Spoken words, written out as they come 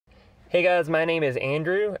Hey guys, my name is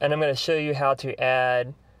Andrew, and I'm going to show you how to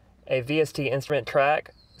add a VST instrument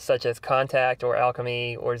track such as Kontakt or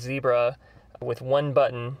Alchemy or Zebra with one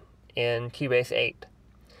button in Cubase 8.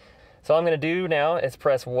 So all I'm going to do now is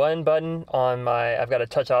press one button on I've got a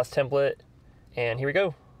TouchOS template, and here we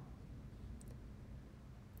go.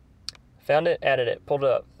 Found it, added it, pulled it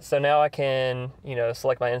up. So now I can,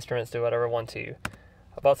 select my instruments, do whatever I want to.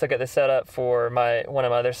 I've also got this set up for one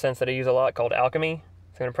of my other synths that I use a lot called Alchemy.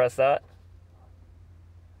 So I'm going to press that.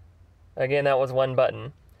 Again, that was one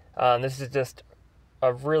button. This is just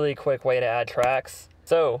a really quick way to add tracks.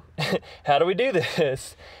 So, how do we do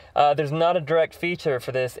this? There's not a direct feature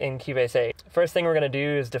for this in Cubase 8. First thing we're going to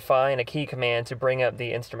do is define a key command to bring up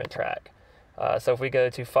the instrument track. So if we go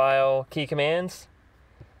to File, Key Commands,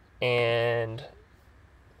 and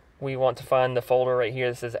we want to find the folder right here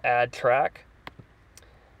that says Add Track,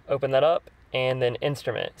 open that up, and then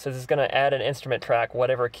Instrument. So this is going to add an instrument track,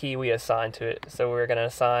 whatever key we assign to it. So we're going to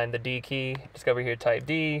assign the D key. Just go over here, type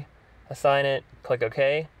D, assign it, click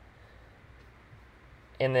OK.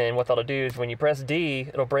 And then what that'll do is when you press D,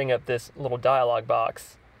 it'll bring up this little dialog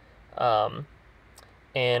box. And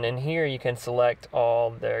in here you can select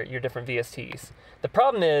all your different VSTs. The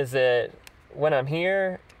problem is that when I'm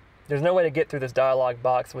here, there's no way to get through this dialog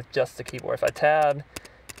box with just the keyboard. If I tab,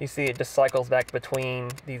 you see it just cycles back between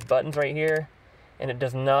these buttons right here, and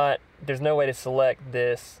there's no way to select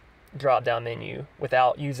this drop-down menu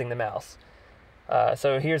without using the mouse.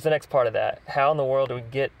 So here's the next part of that. How in the world do we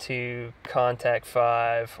get to Kontakt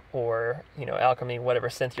 5 or Alchemy, whatever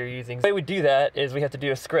synth you're using? The way we do that is we have to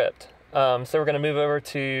do a script. So we're going to move over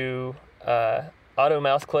to Auto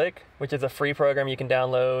Mouse Click, which is a free program you can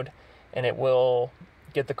download, and it will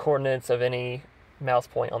get the coordinates of any mouse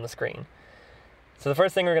point on the screen. So the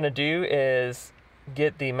first thing we're going to do is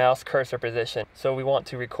get the mouse cursor position. So we want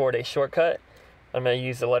to record a shortcut. I'm going to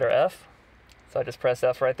use the letter F. So I just press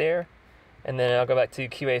F right there. And then I'll go back to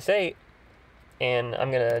Cubase 8. And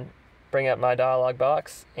I'm going to bring up my dialog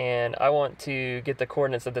box. And I want to get the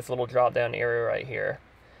coordinates of this little drop down area right here.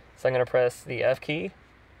 So I'm going to press the F key.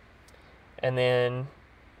 And then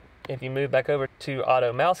if you move back over to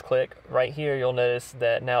Auto Mouse Click, right here you'll notice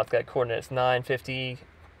that now it's got coordinates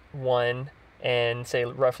 951 and say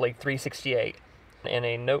roughly 368 in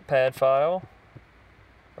a notepad file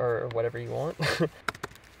or whatever you want.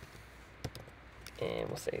 And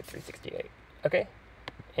we'll say 368. Okay,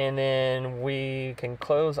 and then we can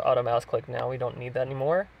close Auto Mouse Click now. We don't need that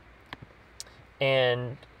anymore.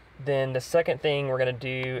 And then the second thing we're going to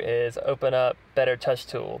do is open up Better Touch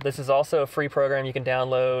Tool. This is also a free program you can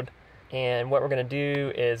download, and what we're going to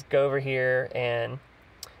do is go over here, and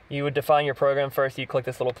you would define your program first. You click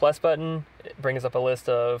this little plus button. It brings up a list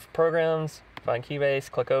of programs. Find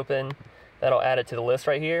Cubase, click open. That'll add it to the list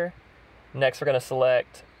right here. Next, we're going to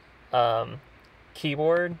select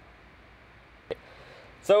keyboard.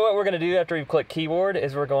 So what we're going to do after we've clicked keyboard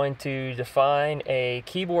is we're going to define a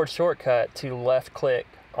keyboard shortcut to left click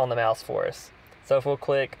on the mouse for us. So if we'll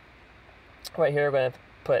click right here, we're going to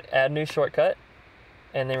put add new shortcut,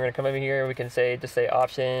 and then we're going to come over here. We can just say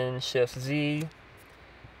Option Shift Z.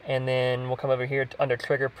 And then we'll come over here under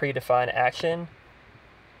Trigger Predefined Action,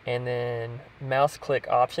 and then Mouse Click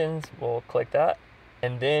Options, we'll click that,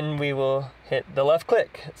 and then we will hit the left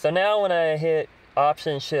click. So now when I hit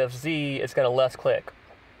Option Shift Z, it's going to left click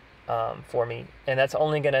for me, and that's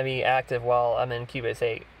only going to be active while I'm in Cubase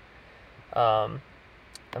 8. I'm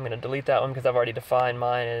going to delete that one because I've already defined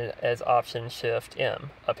mine as Option Shift M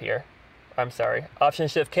up here. I'm sorry, Option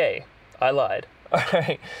Shift K. I lied.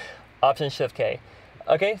 Alright, Option Shift K.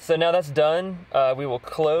 Okay, so now that's done. We will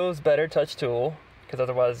close Better Touch Tool, because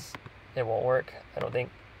otherwise it won't work, I don't think.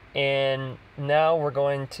 And now we're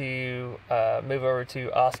going to move over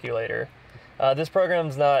to Osculator. This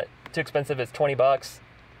program's not too expensive, it's 20 bucks,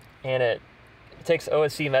 and it takes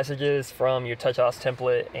OSC messages from your TouchOS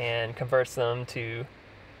template and converts them to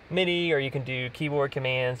MIDI, or you can do keyboard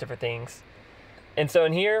commands, different things. And so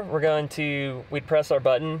in here, we'd press our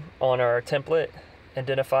button on our template,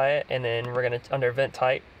 identify it, and then we're going to, under event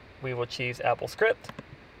type, we will choose Apple Script,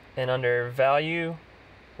 and under value,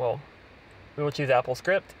 we will choose Apple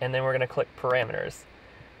Script, and then we're going to click parameters.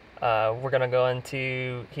 We're going to go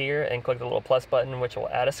into here and click the little plus button, which will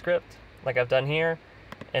add a script, like I've done here,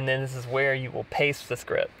 and then this is where you will paste the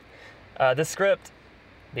script. This script,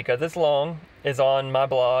 because it's long, is on my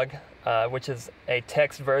blog, which is a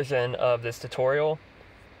text version of this tutorial.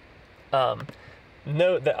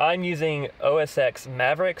 Note that I'm using OS X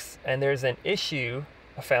Mavericks, and there's an issue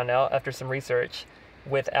I found out after some research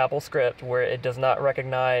with Apple Script where it does not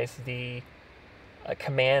recognize the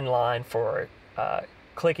command line for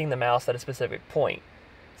clicking the mouse at a specific point.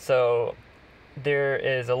 So there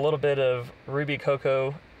is a little bit of Ruby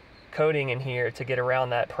Cocoa coding in here to get around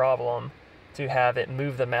that problem, to have it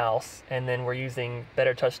move the mouse, and then we're using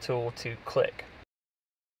Better Touch tool to click.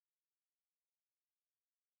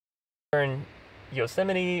 In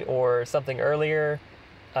Yosemite or something earlier,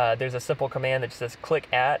 there's a simple command that just says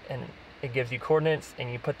click at, and it gives you coordinates,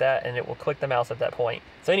 and you put that and it will click the mouse at that point.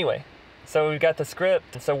 So anyway, so we've got the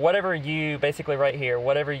script. So whatever you, basically right here,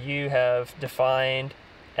 whatever you have defined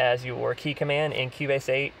as your key command in Cubase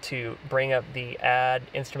 8 to bring up the add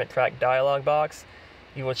instrument track dialog box,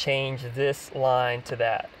 you will change this line to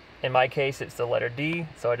that. In my case, it's the letter D,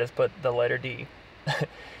 so I just put the letter D.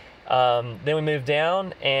 Then we move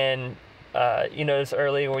down, and you notice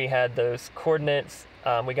earlier we had those coordinates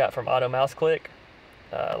we got from auto mouse click,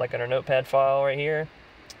 like in our notepad file right here.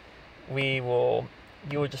 You will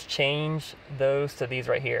just change those to these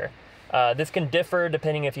right here. This can differ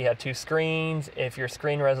depending if you have two screens, if your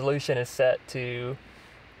screen resolution is set to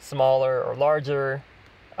smaller or larger.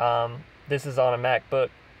 This is on a MacBook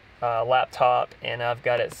laptop, and I've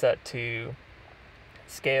got it set to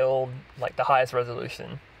scaled, like the highest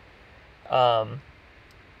resolution.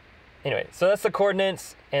 Anyway, so that's the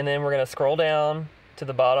coordinates, and then we're going to scroll down to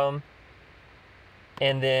the bottom,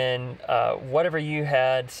 and then whatever you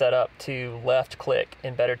had set up to left click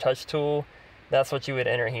in Better Touch tool, that's what you would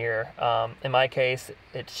enter here. In my case,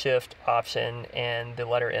 it's Shift, Option, and the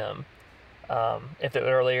letter M. If it were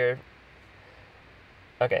earlier,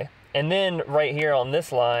 okay. And then right here on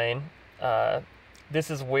this line, this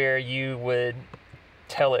is where you would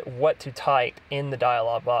tell it what to type in the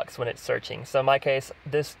dialog box when it's searching. So in my case,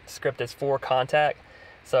 this script is for Kontakt,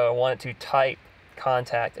 so I want it to type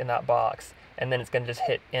Kontakt in that box, and then it's going to just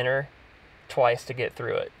hit enter twice to get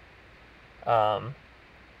through it.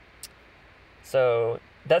 So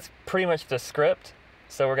that's pretty much the script.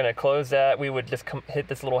 So we're going to close that. We would just hit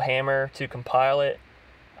this little hammer to compile it,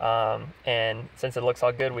 and since it looks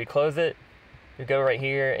all good, we close it. You go right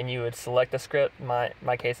here and you would select the script.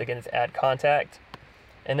 My case again is add Kontakt.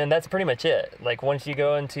 And then that's pretty much it. Like once you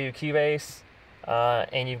go into Cubase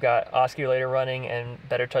and you've got Osculator running and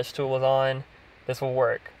Better Touch tool is on, this will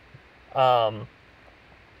work.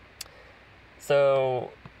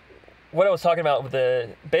 So what I was talking about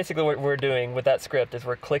with basically what we're doing with that script is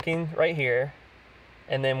we're clicking right here,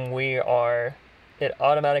 and then it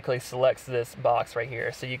automatically selects this box right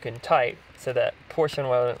here, so you can type. So that portion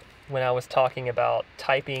when I was talking about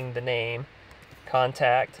typing the name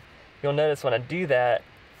Kontakt, you'll notice when I do that,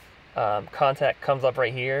 Kontakt comes up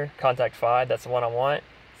right here, Kontakt 5, that's the one I want.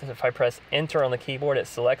 So if I press enter on the keyboard, it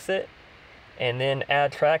selects it, and then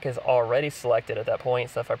add track is already selected at that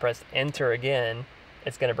point, so if I press enter again,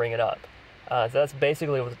 it's going to bring it up. So that's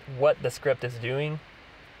basically what the script is doing.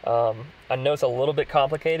 I know it's a little bit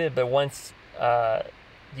complicated, but once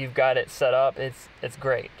you've got it set up, it's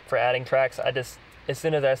great for adding tracks. As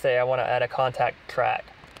soon as I say I want to add a Kontakt track,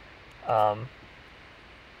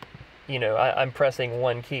 you know, I'm pressing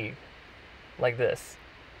one key like this,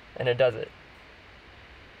 and it does it.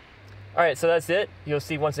 Alright, so that's it. You'll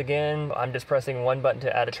see once again, I'm just pressing one button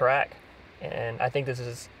to add a track, and I think this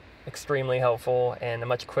is extremely helpful and a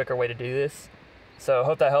much quicker way to do this. So I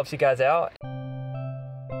hope that helps you guys out.